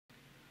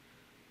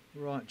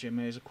Right, Jim,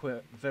 here's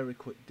a very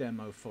quick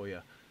demo for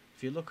you.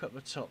 If you look at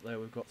the top there,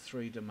 we've got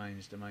 3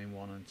 domains, domain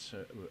 1 and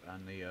 2,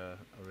 and the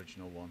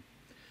original one.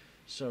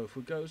 So if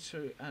we go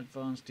to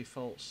Advanced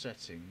Default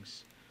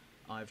Settings,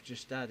 I've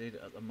just added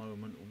at the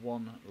moment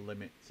one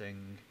limit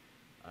thing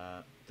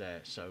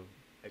there. So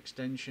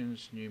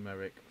extensions,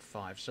 numeric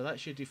 5. So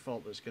that's your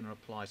default that's going to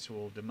apply to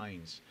all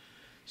domains.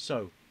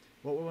 So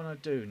what we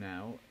want to do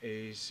now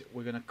is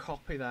we're going to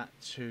copy that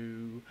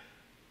to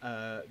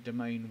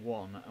domain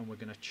 1, and we're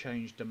going to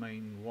change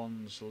domain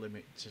 1's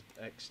limit to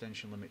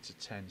extension limit to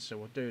 10. So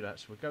we'll do that.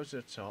 So we go to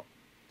the top,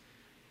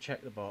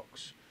 check the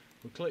box,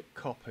 we click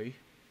copy,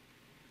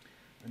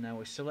 and now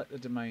we select the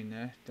domain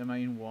there,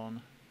 domain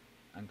 1,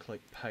 and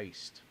click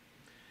paste.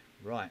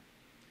 Right,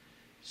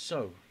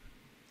 so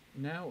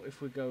now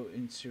if we go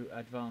into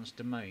advanced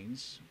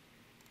domains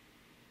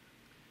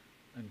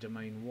and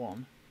domain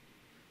 1,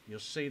 you'll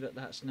see that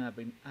that's now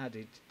been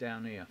added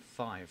down here,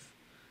 5.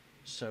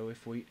 So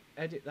if we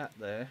edit that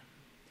there,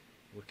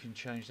 we can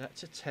change that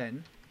to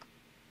 10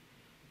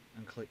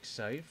 and click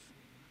save,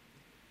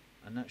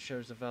 and that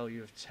shows the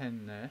value of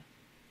 10 there.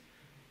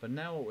 But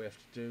now what we have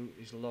to do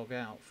is log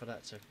out for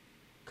that to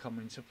come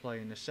into play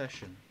in the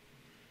session.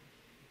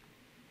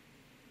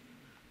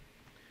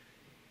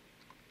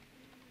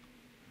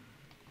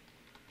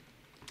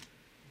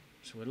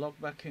 So we log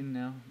back in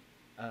now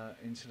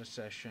into the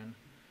session.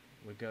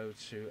 We go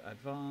to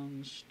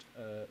advanced,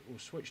 we'll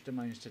switch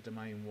domains to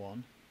domain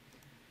 1.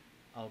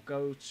 I'll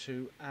go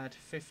to add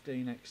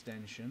 15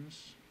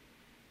 extensions,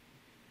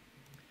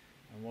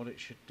 and what it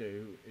should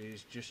do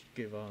is just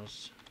give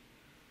us,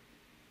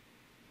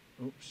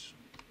 oops,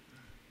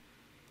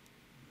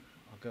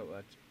 I'll go to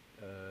add,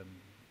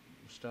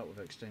 we'll start with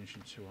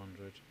extension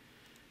 200,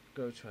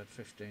 go to add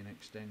 15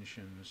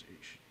 extensions, it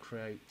should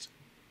create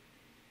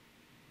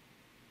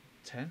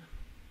 10,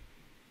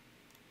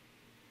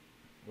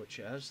 which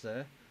it has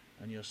there,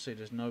 and you'll see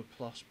there's no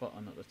plus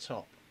button at the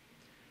top.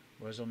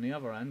 Whereas on the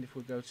other hand, if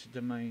we go to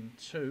domain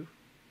 2,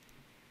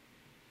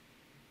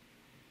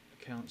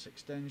 accounts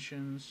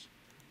extensions,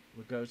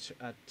 we go to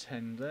add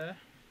 10 there,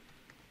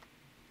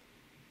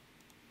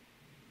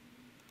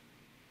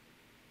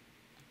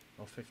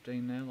 or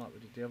 15 there like we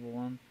did the other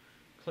one,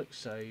 click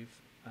save,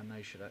 and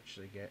they should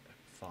actually get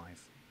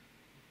 5.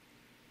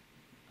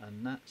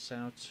 And that's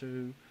how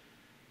to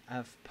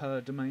have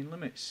per domain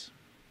limits.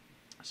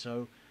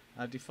 So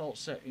our default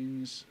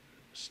settings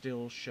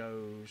still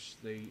shows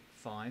the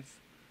 5,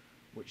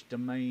 which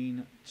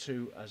domain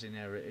 2 has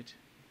inherited,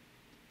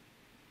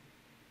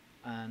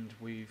 and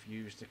we've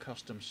used the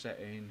custom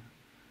setting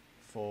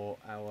for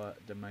our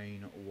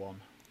domain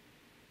 1,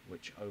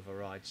 which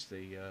overrides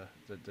the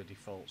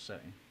default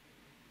setting.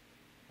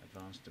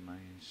 Advanced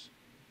domains,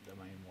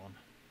 domain 1,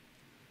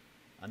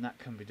 and that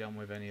can be done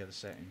with any other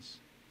settings.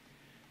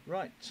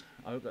 Right,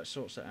 I hope that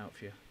sorts that out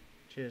for you.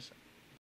 Cheers.